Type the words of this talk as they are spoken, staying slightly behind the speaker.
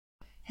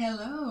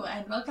Hello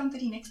and welcome to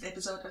the next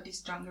episode of the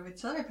Stronger with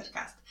Sylvia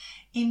podcast.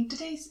 In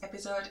today's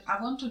episode,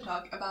 I want to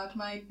talk about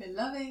my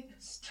beloved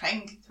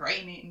strength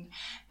training,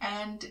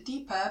 and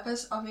the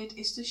purpose of it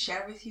is to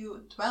share with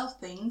you 12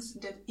 things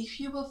that if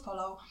you will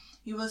follow,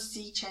 you will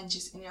see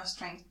changes in your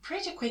strength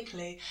pretty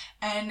quickly,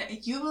 and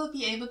you will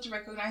be able to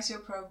recognize your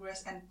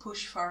progress and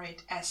push for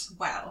it as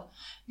well.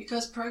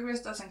 Because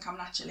progress doesn't come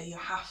naturally, you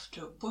have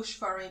to push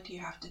for it, you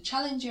have to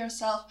challenge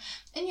yourself,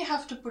 and you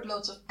have to put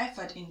lots of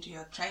effort into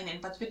your training.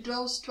 But with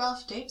those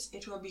 12 tips,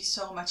 it will be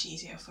so much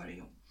easier for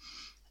you.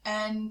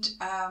 And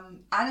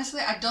honestly,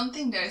 I don't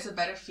think there is a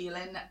better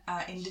feeling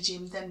in the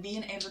gym than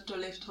being able to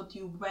lift what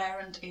you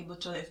weren't able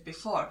to lift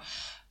before.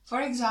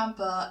 For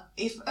example,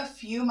 if a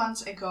few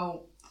months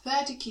ago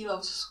 30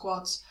 kilos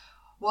squats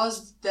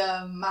was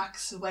the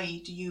max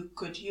weight you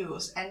could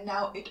use, and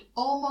now it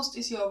almost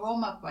is your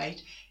warm-up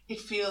weight, it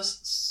feels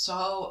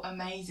so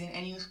amazing,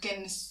 and you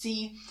can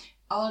see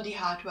all the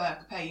hard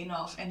work paying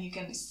off, and you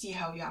can see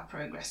how you are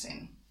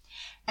progressing.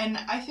 And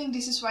I think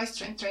this is why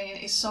strength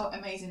training is so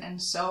amazing and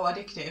so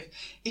addictive.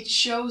 It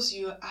shows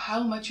you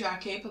how much you are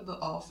capable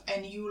of,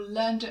 and you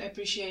learn to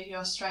appreciate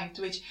your strength,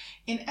 which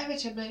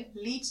inevitably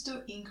leads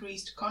to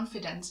increased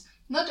confidence.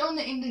 Not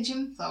only in the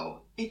gym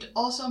though, it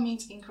also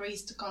means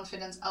increased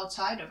confidence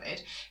outside of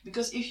it,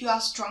 because if you are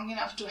strong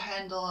enough to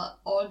handle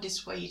all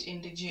this weight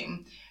in the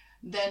gym,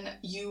 then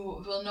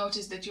you will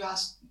notice that you are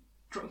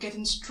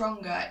getting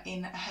stronger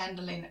in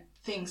handling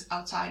things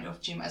outside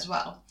of gym as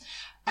well.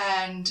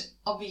 And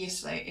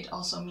obviously it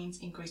also means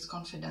increased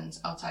confidence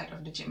outside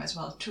of the gym as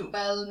well too.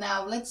 Well,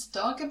 now let's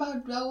talk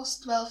about those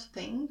 12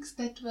 things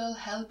that will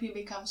help you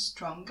become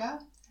stronger.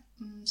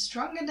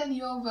 Stronger than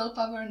your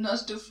willpower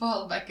not to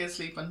fall back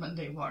asleep on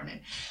Monday morning.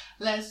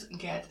 Let's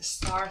get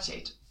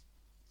started.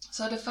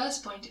 So the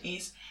first point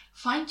is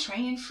find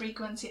training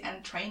frequency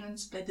and training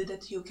split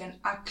that you can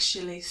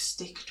actually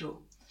stick to.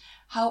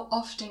 How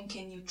often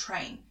can you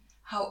train?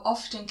 How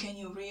often can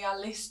you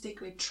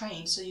realistically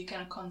train so you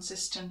can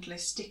consistently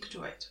stick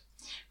to it?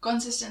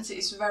 Consistency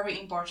is very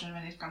important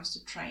when it comes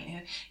to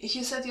training. If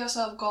you set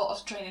yourself a goal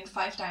of training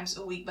 5 times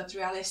a week, but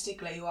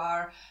realistically you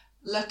are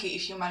lucky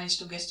if you manage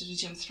to get to the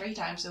gym 3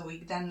 times a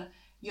week, then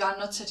you are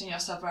not setting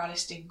yourself a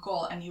realistic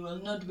goal and you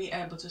will not be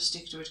able to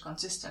stick to it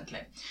consistently.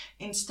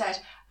 Instead,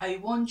 I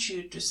want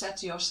you to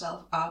set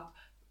yourself up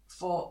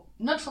for,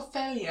 not for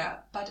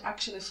failure, but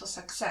actually for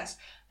success.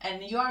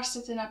 And you are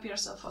setting up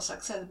yourself for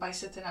success by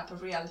setting up a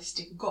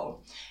realistic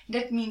goal.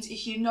 That means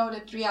if you know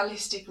that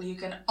realistically you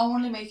can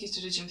only make it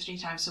to the gym 3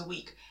 times a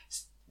week,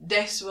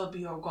 this will be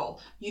your goal.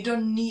 You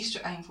don't need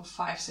to aim for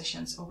 5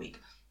 sessions a week.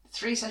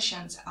 3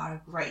 sessions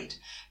are great.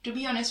 To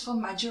be honest, for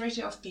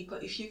majority of people,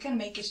 if you can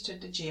make it to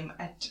the gym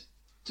at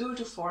 2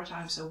 to 4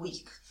 times a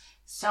week,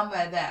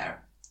 somewhere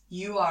there,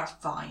 you are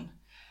fine.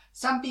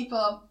 Some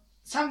people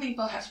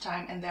have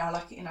time and they are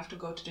lucky enough to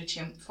go to the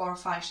gym 4 or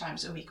 5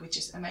 times a week, which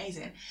is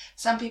amazing.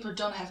 Some people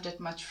don't have that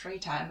much free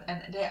time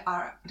and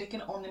they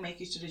can only make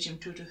it to the gym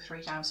 2 to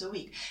 3 times a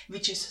week,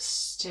 which is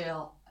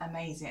still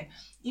amazing.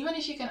 Even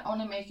if you can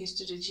only make it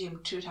to the gym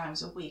 2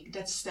 times a week,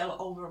 that's still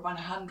over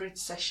 100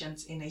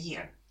 sessions in a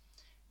year,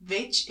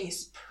 which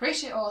is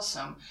pretty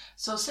awesome.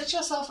 So set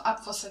yourself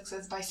up for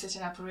success by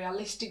setting up a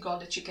realistic goal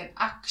that you can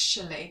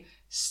actually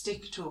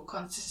stick to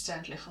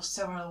consistently for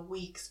several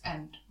weeks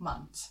and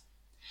months.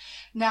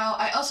 Now,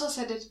 I also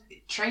said that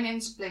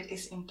training split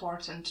is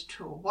important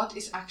too. What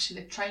is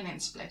actually training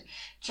split?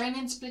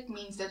 Training split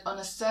means that on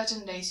a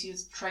certain days you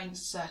train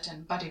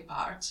certain body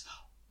parts,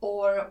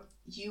 or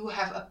you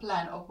have a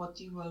plan of what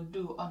you will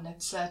do on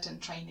that certain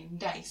training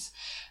days.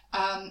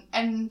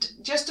 And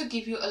just to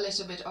give you a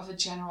little bit of a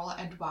general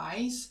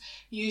advice,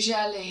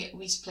 usually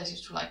we split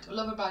it to like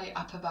lower body,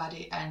 upper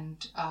body,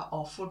 and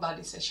or full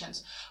body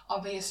sessions.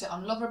 Obviously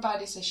on lower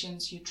body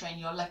sessions you train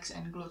your legs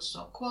and glutes,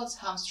 so quads,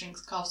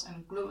 hamstrings, calves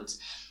and glutes.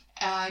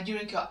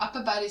 During your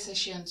upper body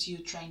sessions, you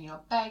train your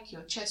back,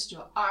 your chest,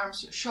 your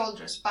arms, your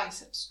shoulders,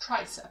 biceps,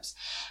 triceps.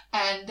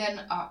 And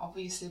then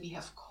obviously we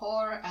have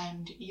core,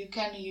 and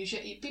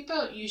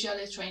people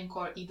usually train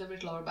core either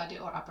with lower body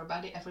or upper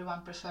body.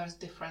 Everyone prefers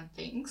different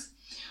things.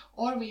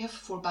 Or we have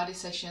full body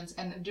sessions,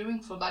 and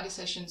during full body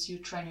sessions you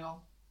train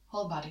your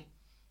whole body,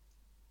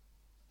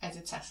 as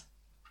it says.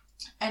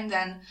 And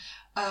then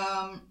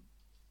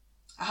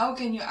how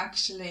can you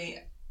actually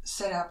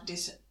set up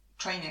this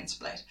training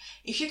split?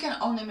 If you can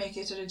only make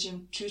it to the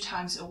gym 2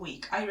 times a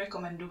week, I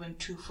recommend doing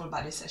 2 full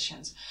body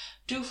sessions.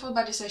 2 full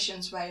body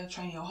sessions where you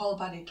train your whole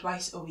body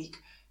twice a week.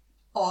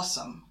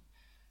 Awesome.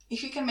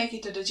 If you can make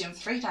it to the gym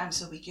 3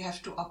 times a week, you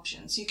have 2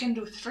 options. You can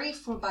do 3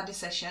 full body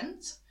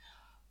sessions,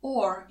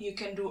 or you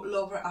can do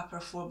lower upper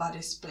full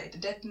body split.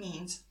 That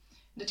means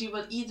that you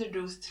will either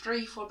do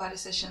 3 full body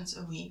sessions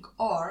a week,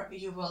 or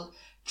you will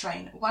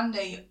train 1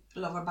 day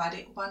lower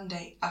body, 1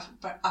 day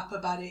upper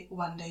body,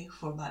 1 day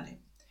full body.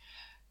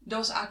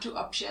 Those are 2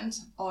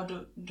 options, or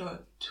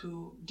the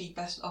 2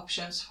 best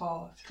options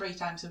for 3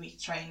 times a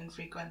week training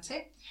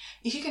frequency.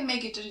 If you can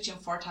make it to the gym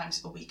 4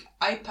 times a week,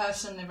 I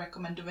personally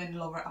recommend doing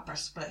lower upper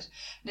split.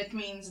 That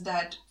means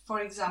that,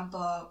 for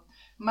example,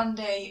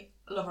 Monday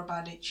lower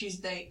body,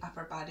 Tuesday,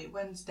 upper body,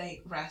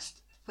 Wednesday,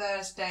 rest,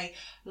 Thursday,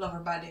 lower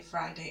body,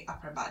 Friday,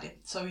 upper body.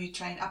 So you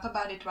train upper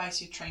body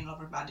twice, you train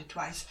lower body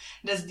twice.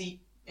 That's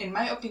in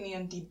my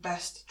opinion, the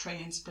best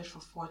training split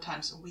for 4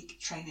 times a week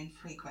training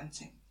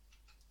frequency.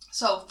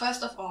 So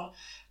first of all,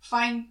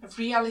 find a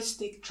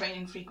realistic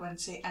training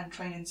frequency and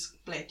training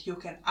split you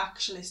can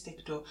actually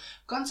stick to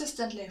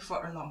consistently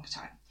for a long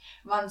time.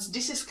 Once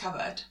this is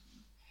covered,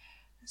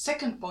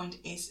 second point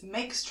is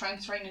make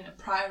strength training a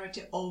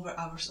priority over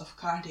hours of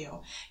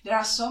cardio. There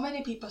are so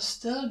many people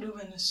still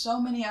doing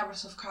so many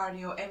hours of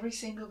cardio every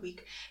single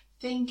week,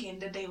 thinking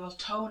that they will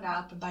tone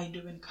up by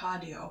doing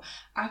cardio.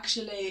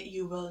 Actually,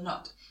 you will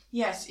not.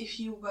 Yes, if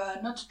you were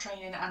not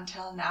training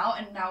until now,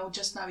 and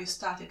just now you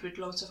started with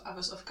loads of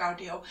hours of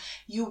cardio,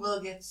 you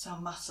will get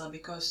some muscle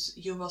because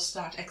you will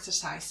start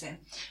exercising.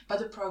 But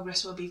the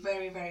progress will be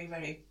very, very,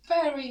 very,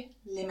 very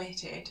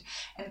limited.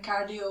 And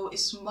cardio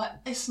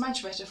is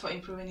much better for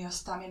improving your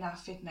stamina,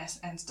 fitness,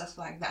 and stuff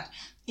like that.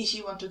 If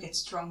you want to get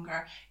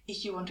stronger,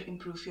 if you want to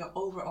improve your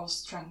overall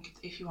strength,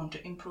 if you want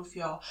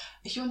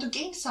to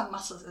gain some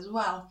muscles as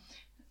well,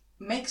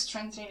 make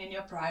strength training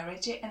your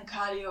priority, and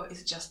cardio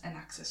is just an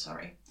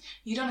accessory.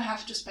 You don't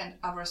have to spend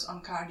hours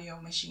on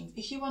cardio machines.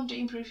 If you want to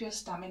improve your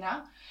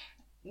stamina,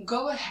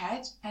 go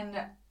ahead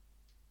and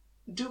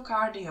do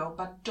cardio,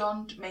 but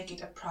don't make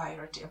it a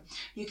priority.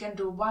 You can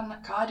do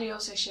 1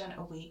 cardio session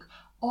a week,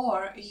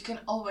 or you can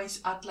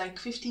always add like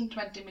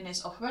 15-20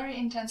 minutes of very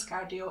intense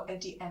cardio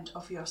at the end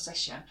of your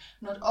session.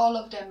 Not all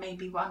of them,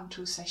 maybe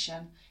 1-2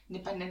 sessions,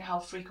 depending how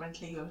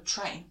frequently you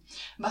train.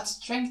 But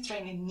strength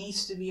training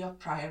needs to be your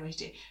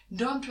priority.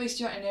 Don't waste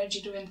your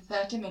energy doing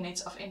 30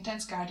 minutes of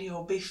intense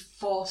cardio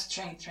before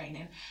strength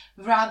training.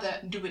 Rather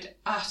do it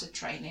after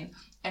training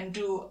and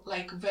do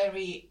like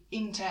very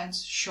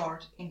intense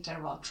short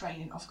interval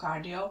training of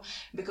cardio,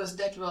 because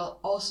that will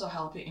also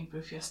help you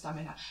improve your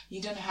stamina.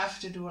 You don't have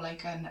to do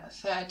like a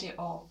 30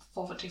 or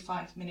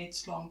 45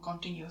 minutes long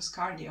continuous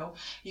cardio.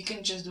 You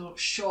can just do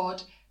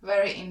short,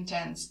 very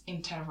intense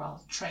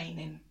interval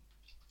training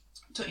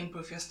to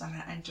improve your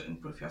stamina and to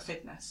improve your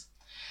fitness.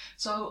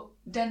 So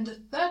then the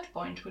third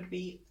point would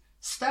be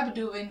stop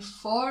doing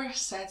 4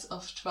 sets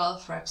of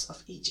 12 reps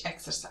of each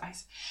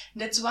exercise.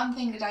 That's one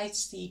thing that I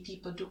see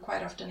people do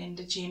quite often in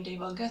the gym. They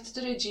will get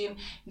to the gym,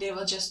 they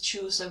will just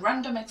choose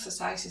random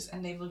exercises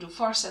and they will do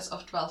 4 sets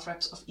of 12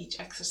 reps of each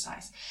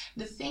exercise.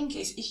 The thing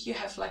is, if you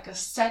have like a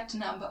set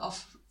number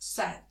of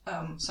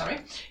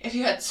if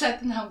you had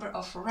set number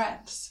of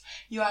reps,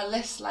 you are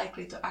less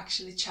likely to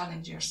actually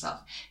challenge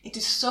yourself. It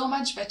is so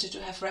much better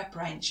to have rep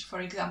range.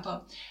 For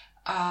example,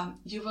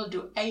 you will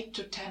do 8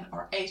 to 10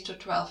 or 8 to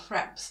 12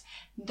 reps.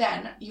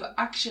 Then you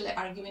actually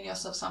are giving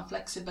yourself some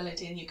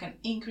flexibility and you can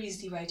increase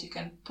the weight, you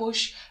can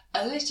push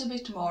a little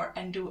bit more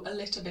and do a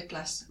little bit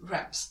less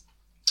reps.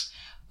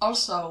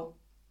 Also,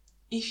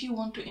 if you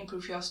want to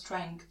improve your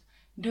strength,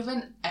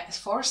 doing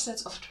 4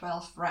 sets of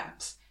 12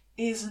 reps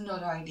is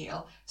not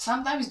ideal.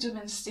 Sometimes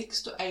doing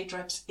 6 to 8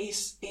 reps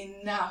is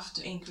enough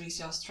to increase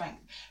your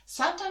strength.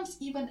 Sometimes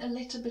even a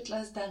little bit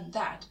less than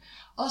that.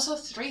 Also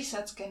 3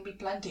 sets can be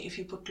plenty if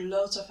you put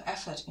loads of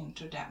effort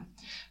into them.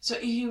 So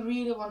if you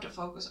really want to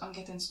focus on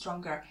getting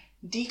stronger,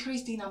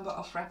 decrease the number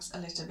of reps a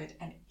little bit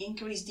and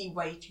increase the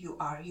weight you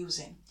are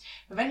using.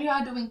 When you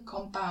are doing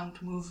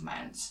compound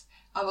movements,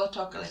 I will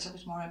talk a little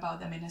bit more about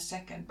them in a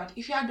second, but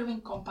if you are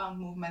doing compound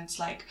movements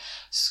like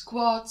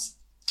squats,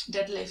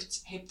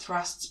 deadlifts, hip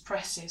thrusts,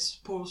 presses,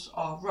 pulls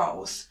or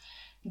rows,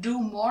 do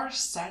more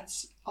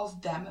sets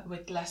of them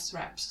with less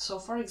reps. So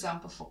for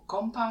example, for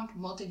compound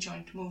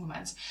multi-joint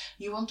movements,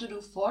 you want to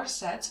do 4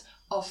 sets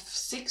of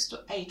 6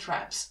 to 8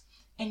 reps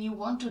and you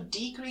want to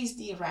decrease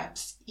the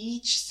reps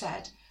each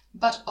set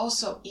but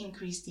also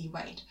increase the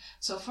weight.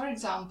 So for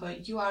example,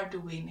 you are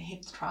doing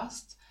hip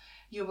thrust,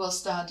 you will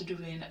start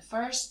doing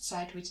first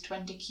set with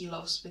 20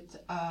 kilos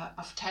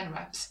of 10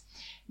 reps,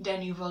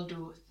 then you will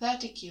do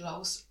 30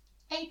 kilos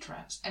 8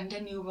 reps, and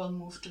then you will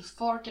move to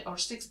 40 or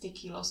 60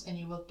 kilos and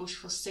you will push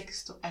for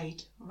 6 to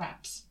 8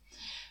 reps.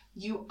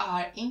 You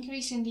are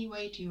increasing the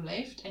weight you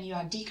lift and you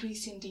are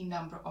decreasing the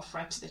number of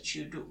reps that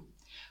you do.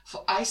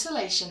 For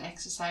isolation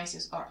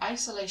exercises or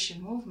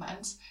isolation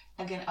movements,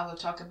 again I will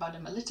talk about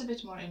them a little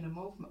bit more in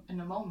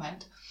a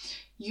moment,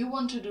 you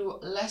want to do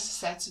less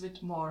sets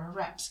with more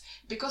reps,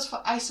 because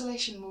for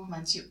isolation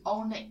movements you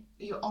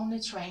only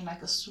train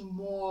like a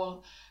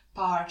small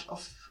part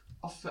of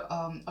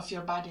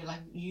your body,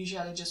 like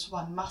usually just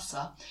one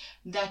muscle.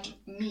 That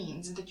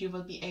means that you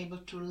will be able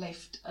to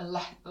lift a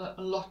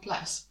lot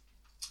less.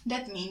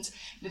 That means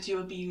that you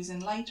will be using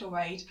lighter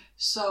weight,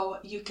 so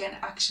you can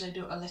actually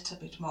do a little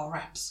bit more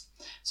reps.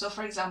 So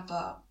for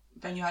example,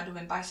 when you are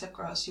doing bicep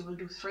curls, you will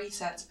do 3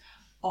 sets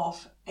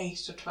of 8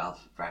 to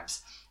 12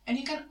 reps. And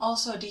you can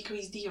also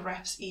decrease the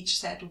reps each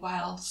set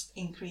whilst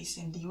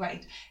increasing the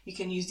weight. You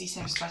can use the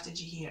same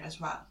strategy here as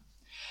well.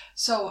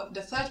 So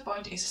the third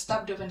point is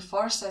stop doing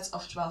 4 sets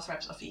of 12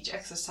 reps of each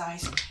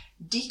exercise,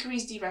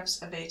 decrease the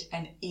reps a bit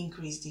and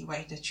increase the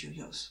weight that you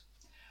use.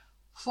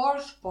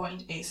 Fourth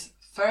point is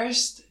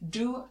First,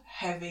 do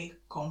heavy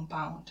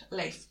compound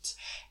lifts.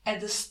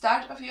 At the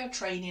start of your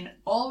training,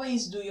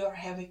 always do your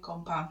heavy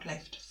compound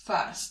lift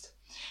first.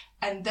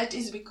 And that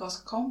is because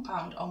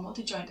compound or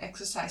multi-joint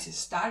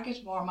exercises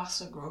target more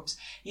muscle groups.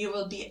 You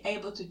will be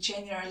able to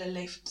generally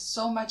lift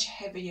so much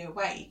heavier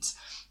weights,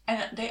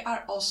 and they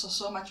are also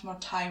so much more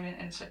tiring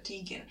and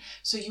fatiguing.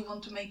 So you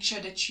want to make sure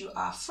that you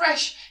are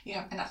fresh, you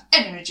have enough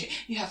energy,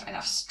 you have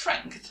enough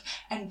strength,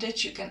 and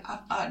that you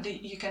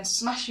can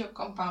smash your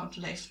compound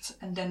lifts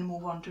and then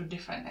move on to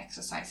different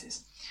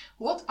exercises.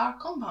 What are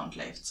compound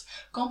lifts?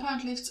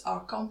 Compound lifts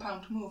or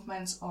compound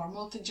movements or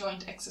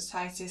multi-joint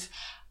exercises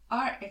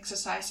are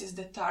exercises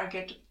that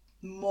target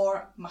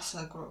more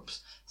muscle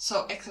groups.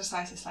 So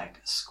exercises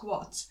like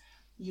squats,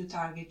 you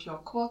target your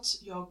quads,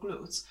 your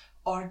glutes,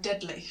 or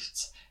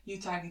deadlifts, you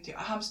target your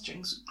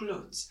hamstrings,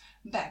 glutes,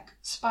 back,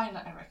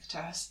 spinal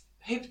erectors,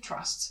 hip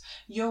thrusts.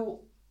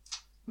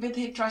 With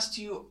hip thrust,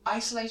 you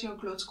isolate your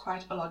glutes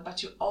quite a lot,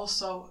 but you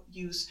also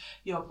use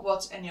your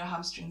quads and your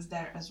hamstrings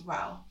there as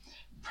well.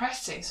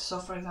 Presses, so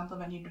for example,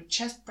 when you do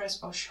chest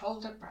press or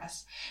shoulder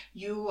press,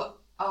 you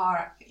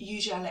are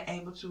usually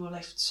able to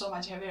lift so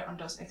much heavier on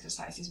those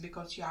exercises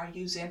because you are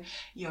using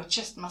your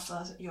chest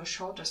muscles, your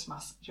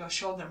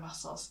shoulder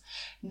muscles.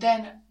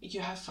 Then you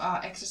have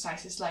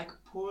exercises like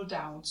pull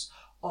downs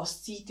or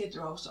seated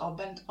rows or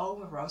bent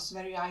over rows,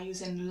 where you are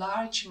using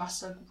large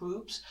muscle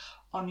groups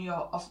on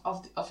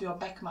of your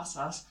back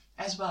muscles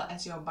as well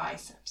as your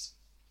biceps.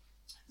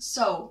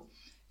 So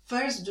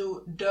first,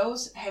 do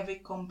those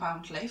heavy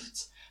compound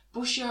lifts.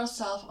 Push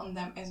yourself on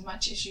them as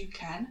much as you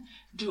can.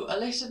 Do a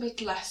little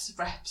bit less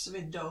reps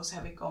with those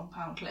heavy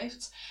compound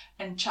lifts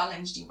and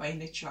challenge the way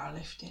that you are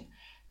lifting.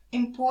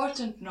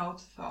 Important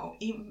note though,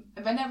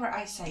 whenever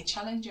I say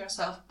challenge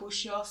yourself,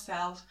 push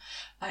yourself,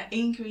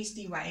 increase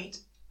the weight,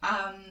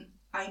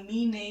 I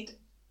mean it,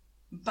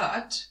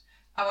 but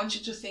I want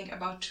you to think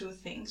about two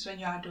things when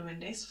you are doing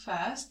this.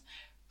 First,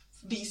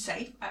 be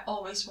safe. I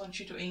always want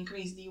you to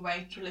increase the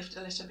weight to lift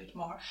a little bit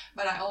more,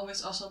 but I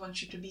always also want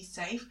you to be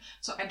safe.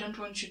 So I don't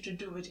want you to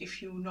do it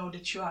if you know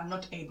that you are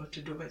not able to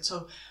do it.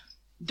 So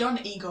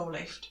don't ego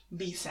lift,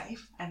 be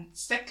safe. And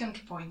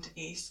second point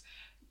is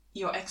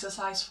your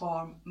exercise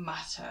form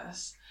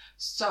matters.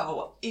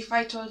 So if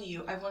I told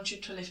you I want you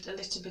to lift a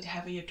little bit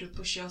heavier to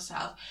push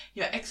yourself,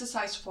 your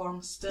exercise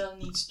form still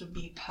needs to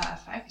be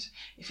perfect.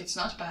 If it's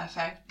not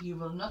perfect, you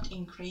will not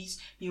increase.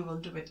 You will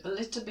do it a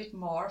little bit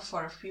more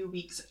for a few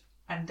weeks,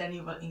 and then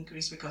you will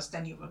increase because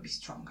then you will be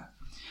stronger.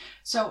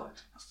 So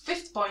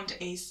fifth point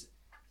is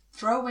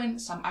throw in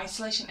some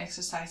isolation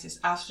exercises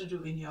after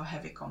doing your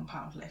heavy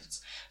compound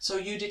lifts. So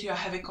you did your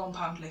heavy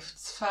compound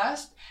lifts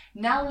first.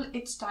 Now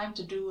it's time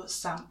to do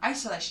some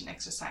isolation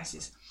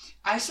exercises.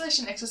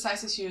 Isolation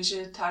exercises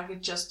usually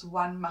target just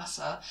one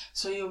muscle,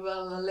 so you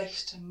will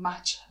lift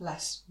much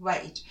less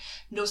weight.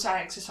 Those are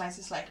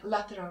exercises like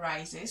lateral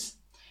raises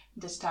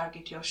that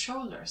target your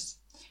shoulders,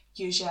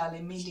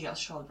 usually medial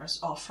shoulders,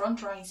 or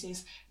front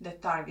raises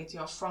that target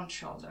your front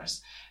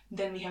shoulders.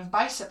 Then we have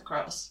bicep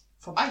curls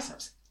for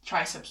biceps,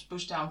 triceps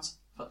pushdowns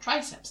for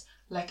triceps,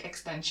 leg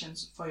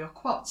extensions for your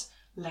quads,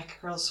 leg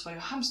curls for your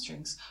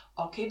hamstrings,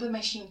 or cable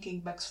machine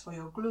kickbacks for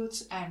your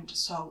glutes, and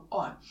so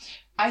on.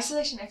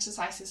 Isolation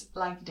exercises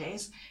like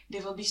this, they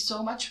will be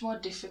so much more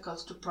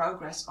difficult to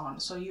progress on.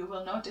 So you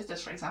will notice that,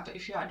 for example,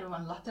 if you are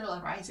doing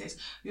lateral raises,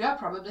 you are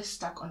probably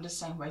stuck on the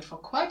same weight for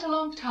quite a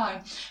long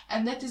time,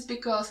 and that is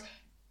because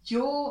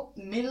your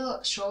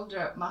middle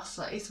shoulder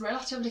muscle is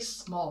relatively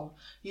small.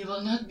 You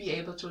will not be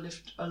able to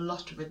lift a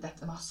lot with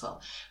that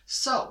muscle.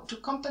 So to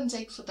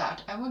compensate for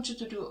that, I want you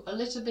to do a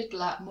little bit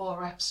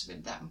more reps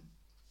with them.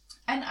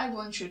 And I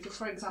want you to,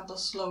 for example,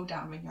 slow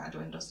down when you are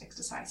doing those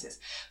exercises.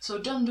 So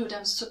don't do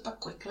them super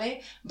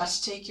quickly,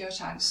 but take your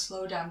time,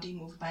 slow down the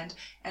movement,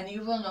 and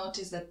you will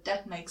notice that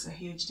that makes a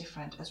huge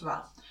difference as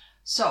well.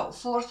 So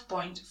fourth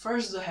point,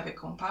 first do heavy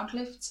compound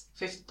lifts.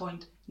 Fifth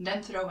point,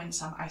 then throw in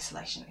some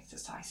isolation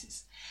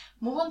exercises.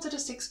 Move on to the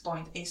sixth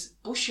point is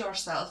push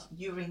yourself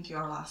during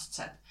your last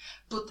set.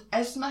 Put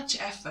as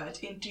much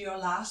effort into your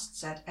last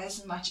set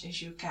as much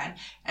as you can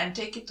and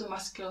take it to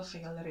muscular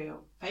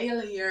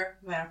failure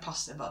where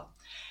possible.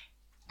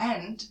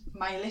 And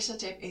my little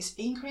tip is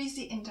increase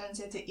the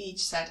intensity each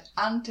set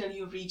until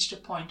you reach the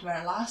point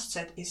where last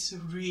set is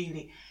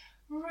really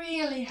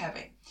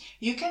heavy.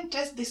 You can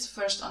test this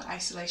first on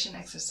isolation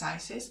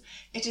exercises.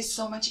 It is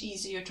so much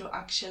easier to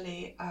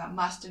actually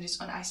master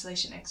this on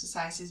isolation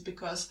exercises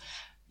because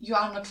you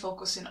are not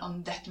focusing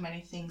on that many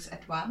things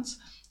at once.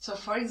 So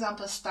for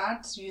example,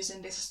 start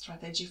using this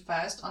strategy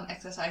first on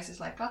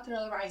exercises like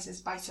lateral raises,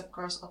 bicep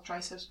curls, or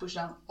triceps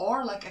pushdown,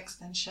 or leg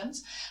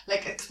extensions.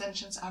 Leg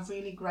extensions are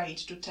really great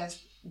to test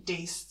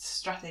this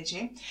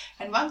strategy.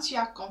 And once you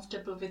are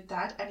comfortable with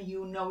that and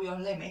you know your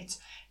limits,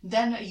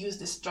 then use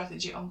this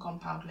strategy on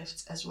compound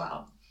lifts as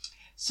well.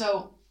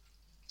 So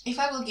if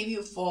I will give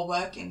you 4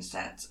 working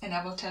sets and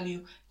I will tell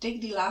you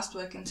take the last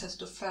working set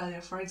to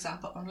failure, for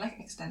example on leg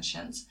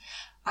extensions,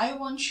 I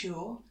want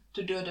you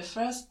to do the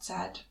first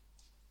set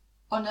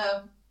on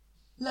a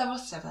level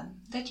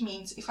 7. That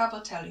means if I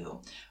will tell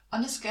you,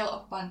 on a scale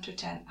of 1 to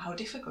 10, how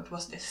difficult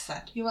was this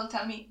set? You will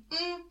tell me,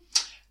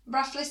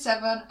 roughly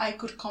 7, I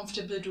could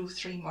comfortably do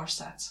 3 more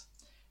sets.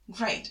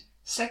 Great.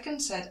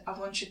 Second set, I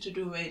want you to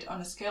do it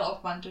on a scale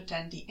of 1 to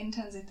 10, the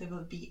intensity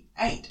will be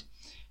 8.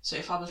 So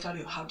if I will tell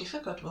you how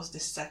difficult was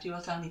this set, you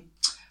will tell me,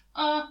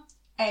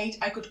 8,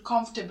 I could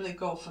comfortably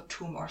go for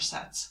 2 more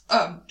sets.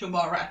 2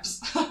 more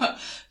reps.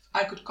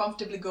 I could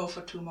comfortably go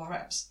for 2 more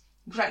reps.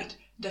 Great.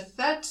 The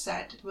third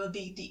set will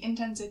be the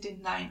intensity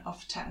 9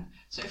 of 10.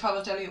 So if I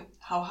will tell you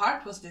how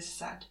hard was this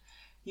set,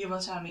 you will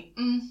tell me,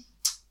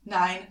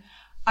 9.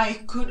 I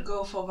could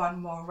go for 1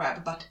 more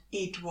rep, but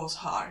it was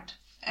hard.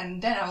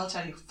 And then I will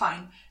tell you,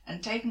 fine,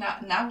 and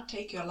now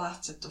take your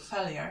last set to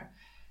failure.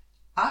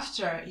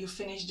 After you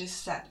finish this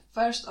set,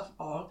 first of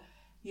all,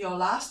 your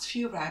last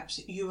few reps,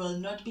 you will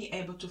not be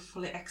able to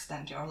fully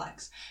extend your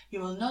legs.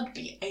 You will not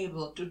be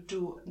able to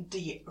do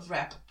the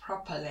rep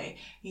properly.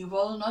 You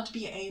will not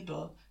be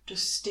able to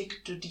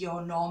stick to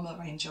your normal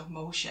range of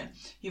motion.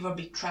 You will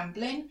be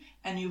trembling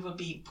and you will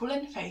be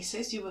pulling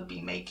faces, you will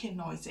be making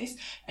noises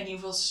and you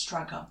will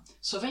struggle.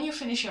 So when you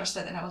finish your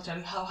set and I will tell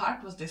you how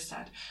hard was this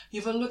set,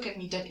 you will look at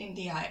me dead in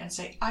the eye and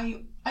say, are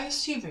you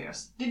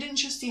serious?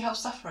 Didn't you see how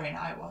suffering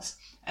I was?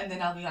 And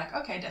then I'll be like,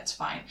 okay, that's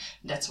fine.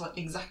 That's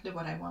exactly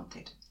what I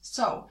wanted.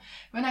 So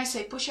when I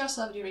say push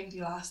yourself during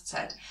the last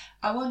set,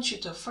 I want you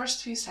to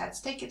first few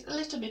sets, take it a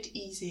little bit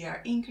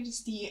easier,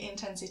 increase the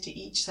intensity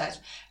each set,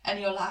 and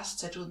your last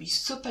set will be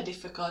super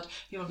difficult.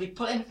 You will be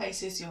pulling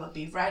faces, you will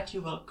be red,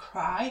 you will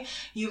cry,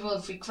 you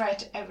will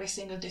regret every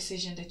single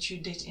decision that you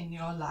did in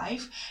your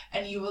life,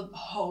 and you will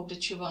hope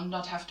that you will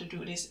not have to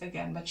do this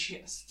again, but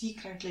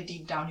secretly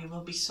deep down you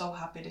will be so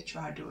happy that you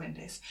are doing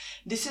this.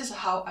 This is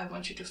how I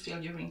want you to feel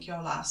during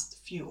your last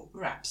few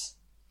reps.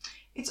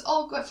 It's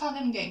all good fun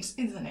and games,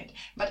 isn't it?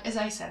 But as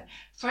I said,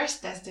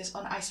 first test this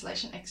on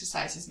isolation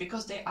exercises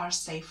because they are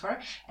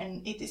safer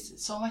and it is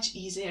so much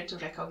easier to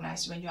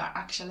recognize when you are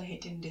actually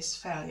hitting this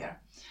failure.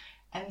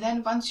 And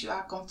then once you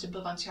are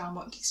comfortable, once you are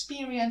more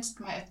experienced,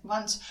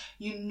 once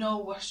you know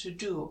what to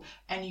do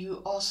and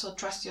you also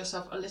trust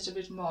yourself a little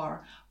bit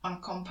more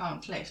on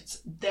compound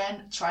lifts,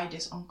 then try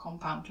this on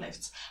compound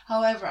lifts.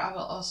 However, I will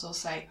also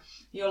say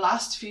your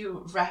last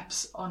few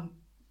reps on,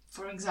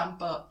 for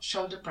example,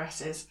 shoulder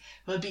presses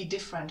will be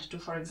different to,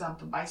 for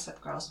example, bicep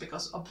curls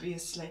because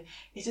obviously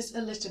it is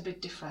a little bit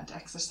different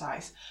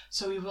exercise.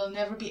 So you will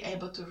never be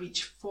able to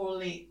reach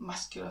fully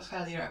muscular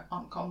failure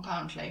on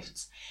compound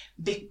lifts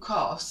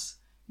because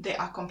they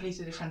are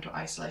completely different to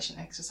isolation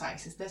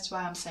exercises. That's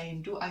why I'm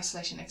saying do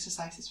isolation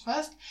exercises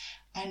first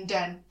and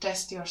then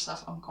test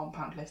yourself on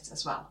compound lifts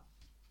as well.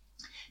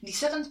 The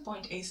 7th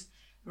point is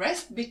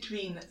rest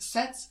between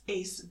sets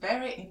is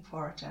very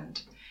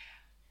important.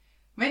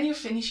 When you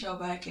finish your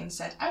working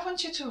set, I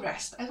want you to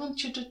rest. I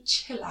want you to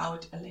chill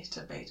out a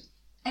little bit.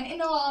 And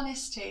in all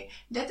honesty,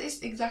 that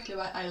is exactly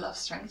why I love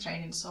strength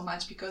training so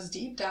much, because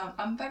deep down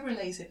I'm a very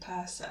lazy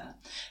person.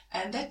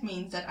 And that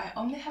means that I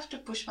only have to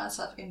push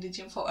myself in the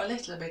gym for a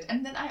little bit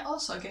and then I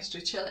also get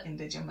to chill in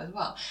the gym as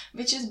well,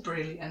 which is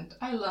brilliant.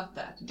 I love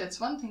that.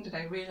 That's one thing that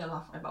I really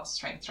love about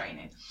strength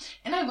training.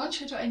 And I want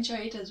you to enjoy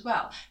it as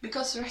well,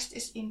 because rest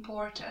is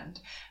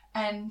important.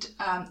 And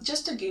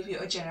just to give you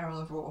a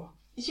general rule,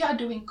 if you are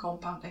doing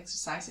compound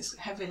exercises,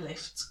 heavy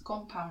lifts,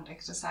 compound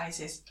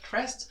exercises,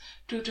 rest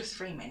 2 to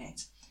 3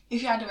 minutes.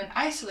 If you are doing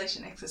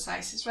isolation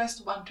exercises,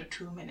 rest 1 to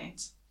 2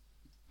 minutes.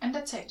 And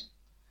that's it.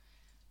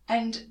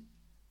 And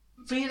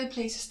really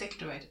please stick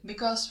to it,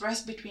 because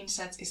rest between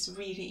sets is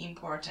really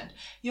important.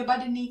 Your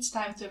body needs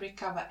time to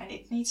recover and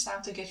it needs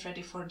time to get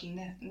ready for the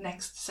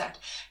next set.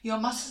 Your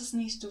muscles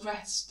need to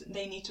rest,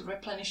 they need to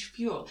replenish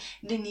fuel,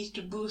 they need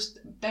to boost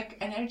back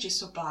energy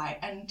supply,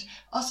 and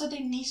also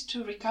they need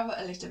to recover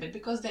a little bit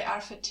because they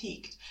are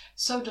fatigued.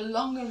 So the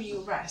longer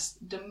you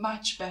rest, the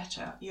much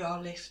better your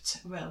lifts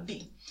will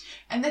be.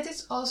 And that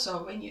is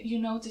also when you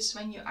notice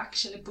when you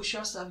actually push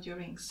yourself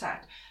during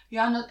set, you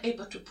are not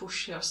able to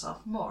push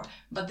yourself more,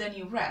 but then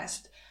you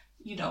rest,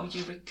 you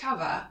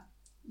recover,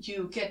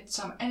 you get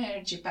some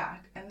energy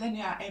back, and then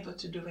you are able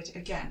to do it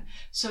again.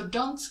 So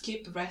don't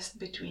skip rest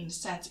between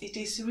sets. It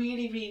is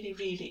really, really,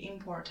 really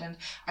important.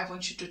 I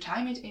want you to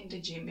time it in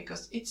the gym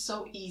because it's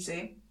so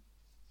easy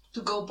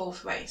to go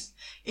both ways.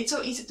 It's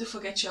so easy to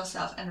forget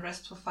yourself and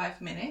rest for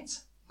 5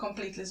 minutes,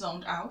 completely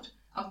zoned out.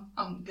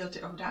 I'm guilty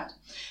of that.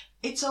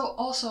 It's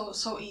also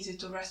so easy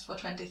to rest for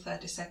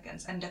 20-30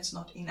 seconds, and that's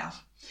not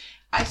enough.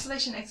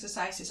 Isolation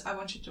exercises, I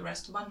want you to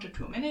rest 1 to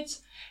 2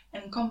 minutes,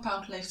 and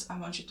compound lifts, I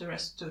want you to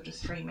rest 2 to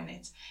 3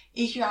 minutes.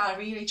 If you are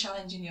really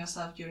challenging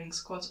yourself during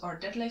squats or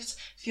deadlifts,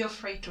 feel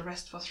free to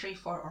rest for 3,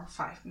 4 or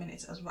 5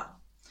 minutes as well.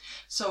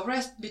 So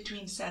rest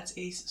between sets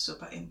is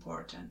super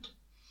important.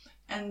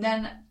 And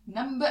then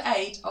number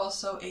 8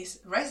 also is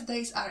rest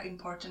days are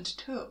important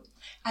too.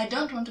 I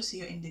don't want to see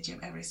you in the gym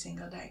every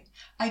single day.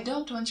 I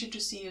don't want you to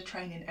see you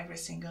training every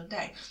single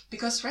day,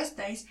 because rest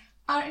days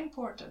are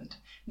important.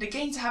 The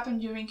gains happen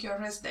during your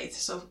rest days,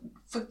 so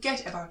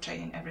forget about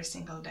training every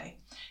single day.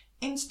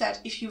 Instead,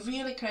 if you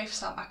really crave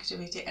some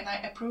activity, and I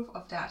approve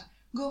of that,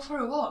 go for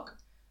a walk.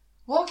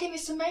 Walking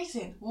is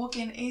amazing.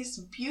 Walking is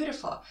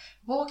beautiful.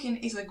 Walking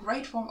is a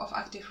great form of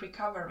active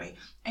recovery,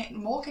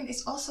 and walking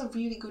is also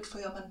really good for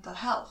your mental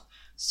health.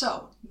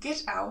 So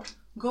get out,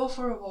 go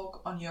for a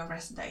walk on your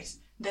rest days.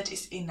 That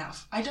is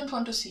enough. I don't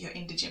want to see you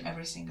in the gym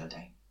every single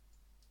day.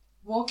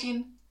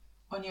 Walking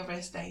on your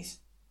rest days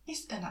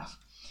is enough.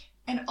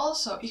 And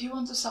also, if you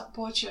want to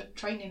support your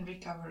training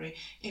recovery,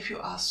 if you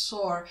are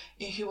sore,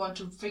 if you want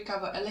to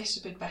recover a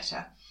little bit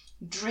better,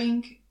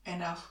 drink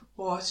enough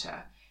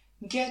water,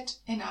 get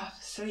enough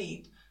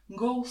sleep,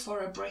 go for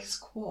a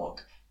brisk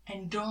walk,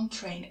 and don't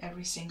train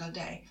every single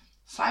day.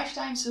 5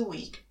 times a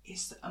week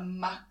is a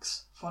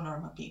max for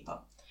normal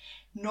people.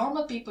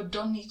 Normal people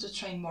don't need to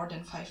train more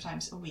than 5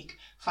 times a week.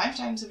 5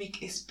 times a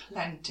week is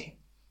plenty.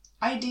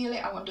 Ideally,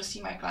 I want to see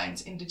my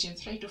clients in the gym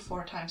 3 to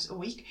 4 times a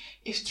week.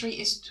 If 3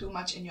 is too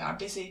much and you are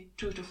busy,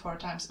 2 to 4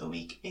 times a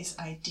week is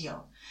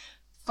ideal.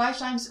 5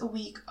 times a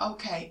week,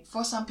 okay,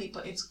 for some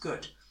people it's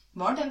good.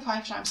 More than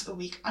 5 times a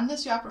week,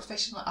 unless you are a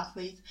professional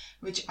athlete,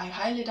 which I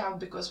highly doubt,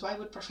 because why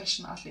would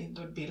professional athlete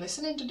would be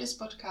listening to this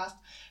podcast?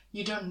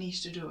 You don't need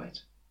to do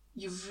it.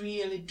 You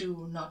really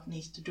do not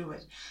need to do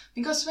it.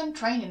 Because when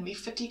training, we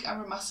fatigue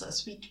our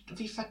muscles.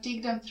 We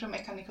fatigue them through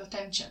mechanical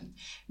tension.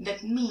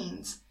 That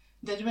means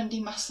that when the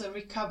muscle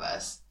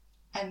recovers,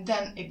 and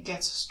then it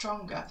gets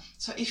stronger.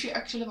 So if you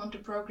actually want to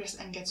progress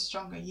and get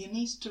stronger, you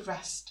need to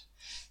rest.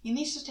 You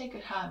need to take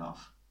a time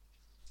off.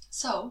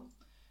 So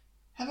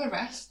have a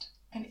rest.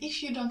 And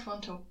if you don't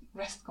want to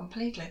rest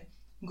completely,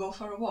 go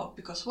for a walk,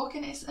 because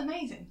walking is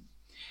amazing.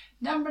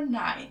 Number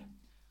 9,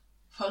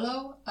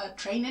 follow a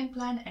training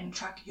plan and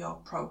track your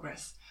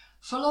progress.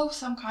 Follow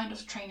some kind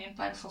of training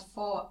plan for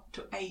 4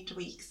 to 8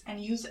 weeks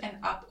and use an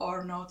app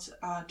or notes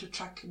to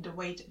track the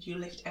weight you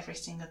lift every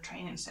single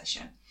training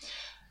session.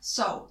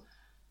 So,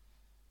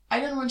 I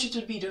don't want you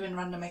to be doing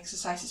random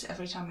exercises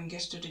every time you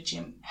get to the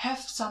gym. Have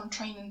some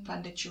training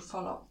plan that you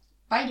follow.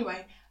 By the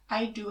way,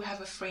 I do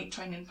have a free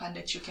training plan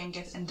that you can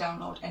get and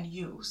download and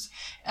use.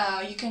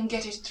 You can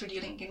get it through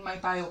the link in my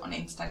bio on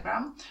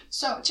Instagram.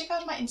 So check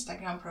out my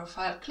Instagram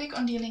profile, click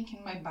on the link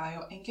in my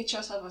bio and get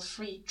yourself a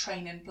free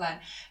training plan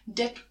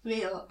that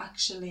will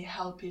actually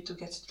help you to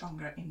get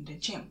stronger in the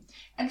gym.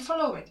 And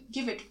follow it.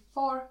 Give it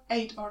 4,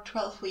 8 or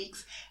 12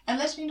 weeks and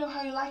let me know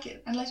how you like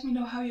it and let me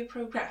know how you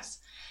progress.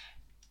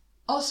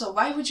 Also,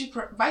 why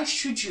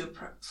should you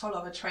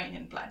follow a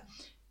training plan?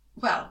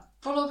 Well,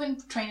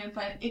 following training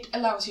plan, it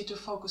allows you to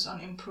focus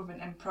on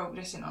improving and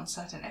progressing on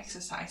certain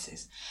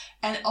exercises.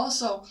 And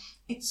also,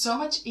 it's so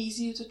much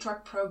easier to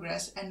track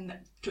progress and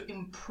to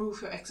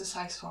improve your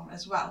exercise form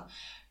as well.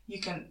 You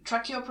can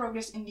track your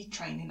progress in the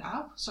training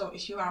app. So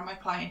if you are my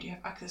client, you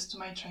have access to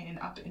my training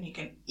app and you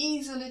can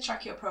easily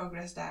track your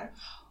progress there.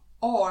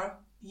 Or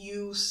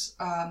use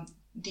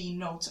the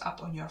notes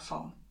app on your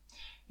phone.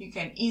 You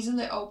can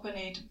easily open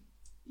it.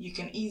 You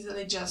can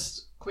easily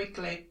just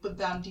quickly put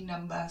down the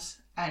numbers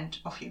and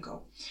off you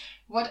go.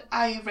 What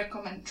I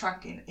recommend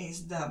tracking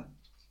is the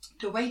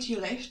weight you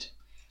lift,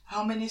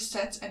 how many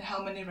sets and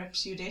how many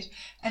reps you did,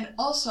 and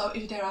also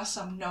if there are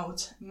some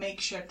notes,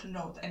 make sure to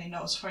note any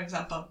notes. For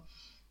example,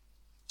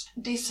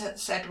 this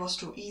set was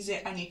too easy,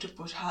 I need to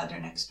push harder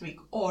next week,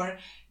 or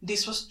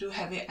this was too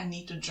heavy, I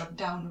need to drop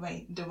down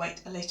the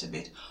weight a little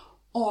bit,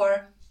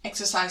 or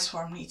exercise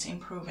form needs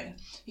improving.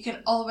 You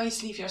can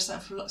always leave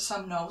yourself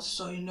some notes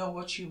so you know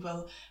what you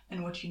will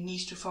and what you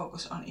need to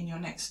focus on in your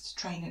next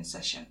training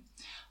session.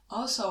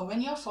 Also, when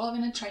you're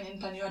following a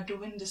training plan, you are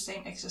doing the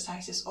same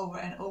exercises over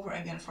and over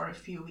again for a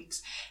few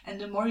weeks.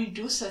 And the more you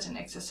do certain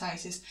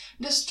exercises,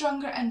 the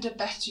stronger and the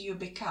better you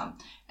become.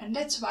 And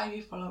that's why we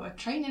follow a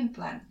training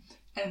plan.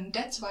 And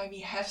that's why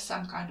we have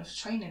some kind of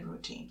training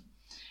routine.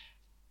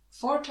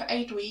 4 to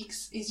 8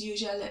 weeks is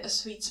usually a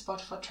sweet spot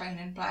for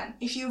training plan.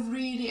 If you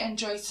really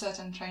enjoy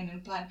certain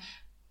training plan,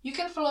 you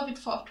can follow it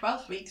for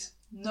 12 weeks,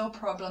 no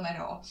problem at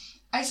all.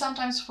 I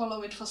sometimes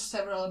follow it for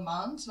several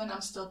months when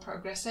I'm still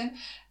progressing.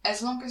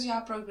 As long as you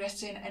are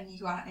progressing and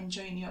you are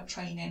enjoying your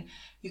training,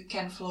 you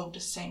can follow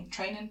the same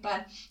training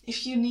plan.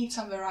 If you need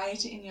some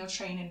variety in your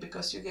training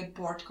because you get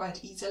bored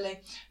quite easily,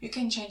 you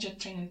can change your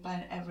training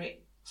plan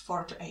every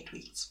 4 to 8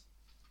 weeks.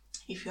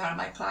 If you are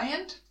my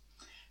client,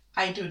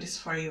 I do this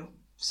for you,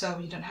 so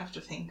you don't have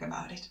to think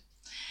about it.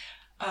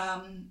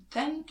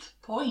 10th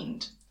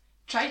point,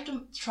 try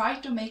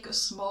to make a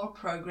small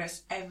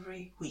progress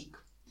every week.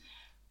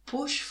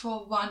 Push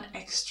for 1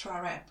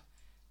 extra rep.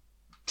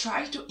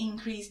 Try to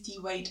increase the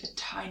weight a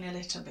tiny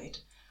little bit.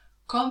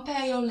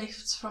 Compare your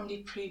lifts from the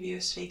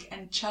previous week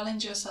and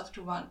challenge yourself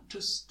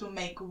to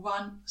make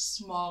 1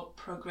 small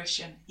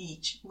progression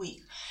each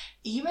week.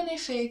 Even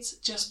if it's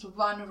just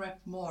 1 rep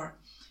more,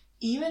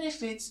 even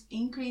if it's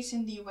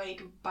increasing the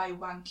weight by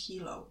 1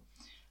 kilo.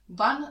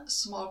 1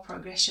 small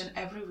progression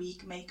every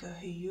week make a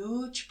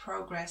huge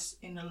progress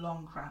in the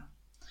long run.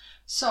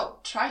 So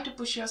try to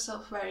push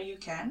yourself where you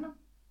can,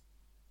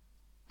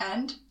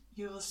 and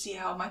you will see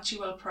how much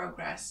you will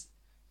progress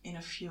in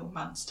a few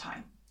months'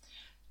 time.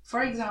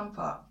 For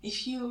example,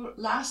 if you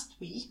last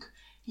week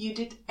you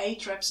did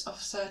 8 reps of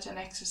certain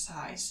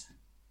exercise,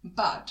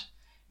 but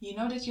you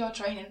know that your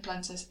training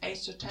plan says 8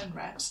 to 10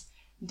 reps.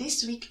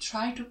 This week,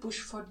 try to push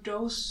for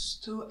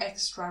those 2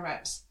 extra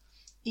reps,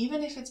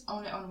 even if it's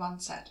only on one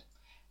set.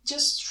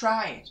 Just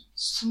try it.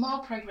 Small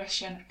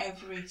progression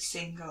every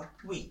single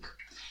week.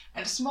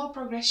 And small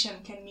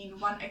progression can mean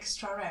 1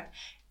 extra rep.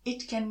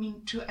 It can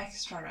mean 2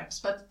 extra reps,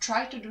 but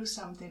try to do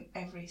something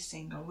every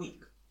single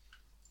week.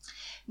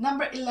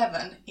 Number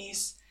 11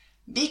 is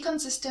be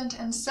consistent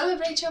and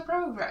celebrate your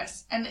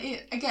progress. And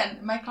again,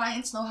 my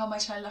clients know how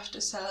much I love to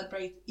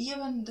celebrate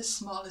even the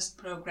smallest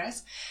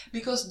progress,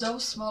 because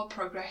those small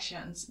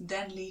progressions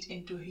then lead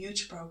into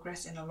huge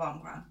progress in the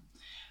long run.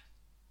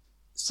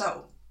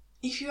 So,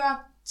 if you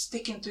are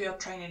sticking to your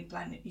training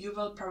plan, you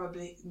will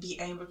probably be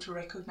able to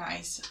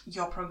recognize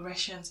your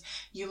progressions,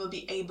 you will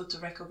be able to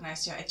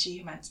recognize your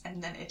achievements,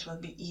 and then it will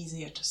be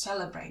easier to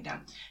celebrate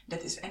them.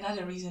 That is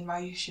another reason why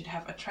you should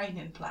have a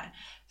training plan.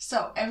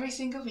 So every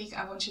single week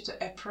I want you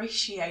to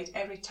appreciate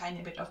every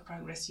tiny bit of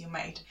progress you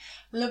made.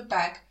 Look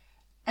back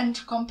and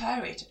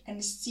compare it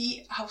and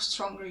see how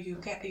stronger you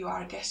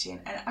are getting,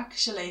 and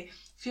actually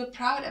feel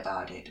proud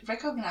about it,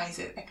 recognize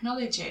it,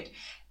 acknowledge it.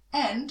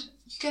 And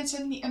you can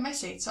send me a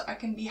message so I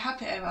can be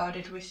happy about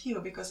it with you,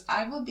 because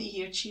I will be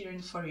here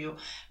cheering for you,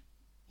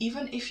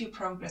 even if you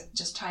progress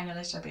just tiny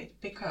little bit,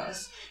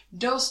 because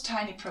those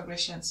tiny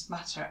progressions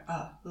matter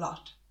a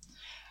lot.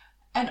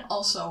 And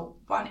also,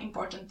 one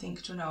important thing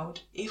to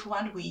note, if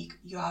one week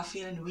you are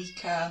feeling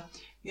weaker,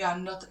 you are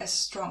not as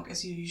strong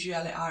as you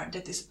usually are,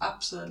 that is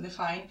absolutely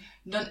fine.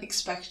 Don't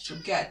expect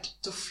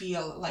to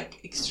feel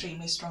like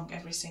extremely strong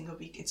every single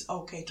week. It's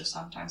okay to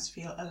sometimes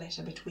feel a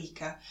little bit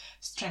weaker.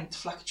 Strength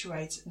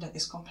fluctuates, that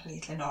is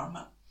completely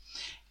normal.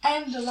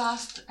 And the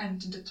last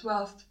and the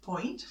 12th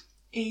point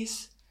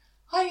is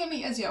hire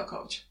me as your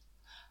coach.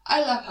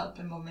 I love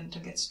helping women to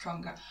get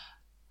stronger.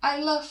 I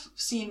love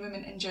seeing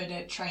women enjoy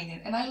their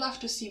training, and I love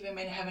to see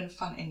women having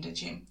fun in the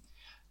gym.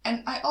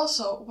 And I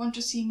also want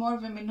to see more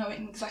women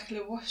knowing exactly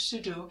what to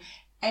do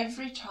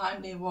every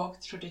time they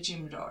walk through the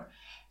gym door.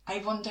 I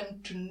want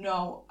them to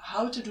know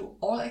how to do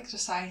all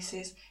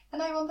exercises,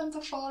 and I want them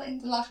to fall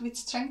in love with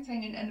strength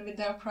training and with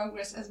their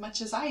progress as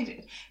much as I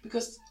did,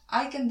 because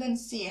I can then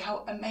see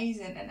how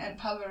amazing and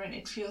empowering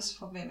it feels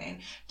for women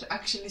to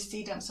actually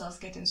see themselves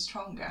getting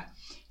stronger.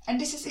 And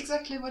this is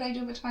exactly what I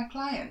do with my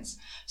clients.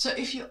 So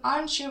if you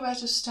aren't sure where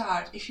to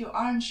start, if you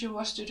aren't sure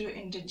what to do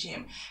in the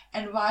gym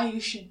and why you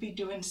should be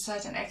doing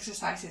certain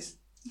exercises,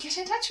 get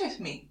in touch with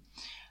me.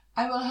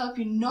 I will help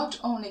you not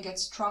only get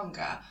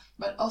stronger,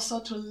 but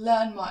also to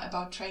learn more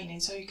about training,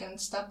 so you can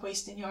stop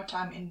wasting your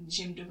time in the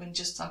gym doing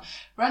just some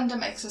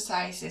random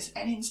exercises,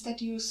 and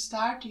instead you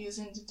start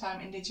using the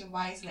time in the gym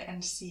wisely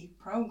and see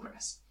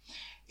progress.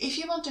 If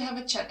you want to have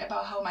a chat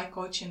about how my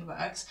coaching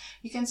works,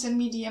 you can send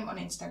me a DM on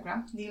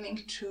Instagram. The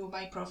link to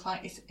my profile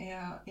is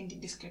in the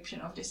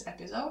description of this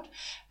episode.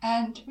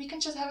 And we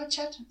can just have a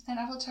chat, and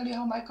I will tell you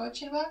how my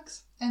coaching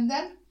works. And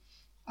then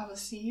I will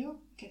see you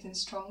getting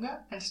stronger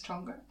and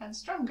stronger and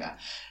stronger.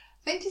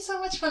 Thank you so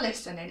much for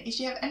listening. If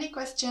you have any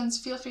questions,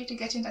 feel free to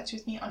get in touch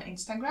with me on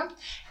Instagram.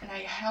 And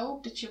I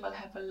hope that you will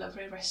have a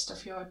lovely rest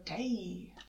of your day.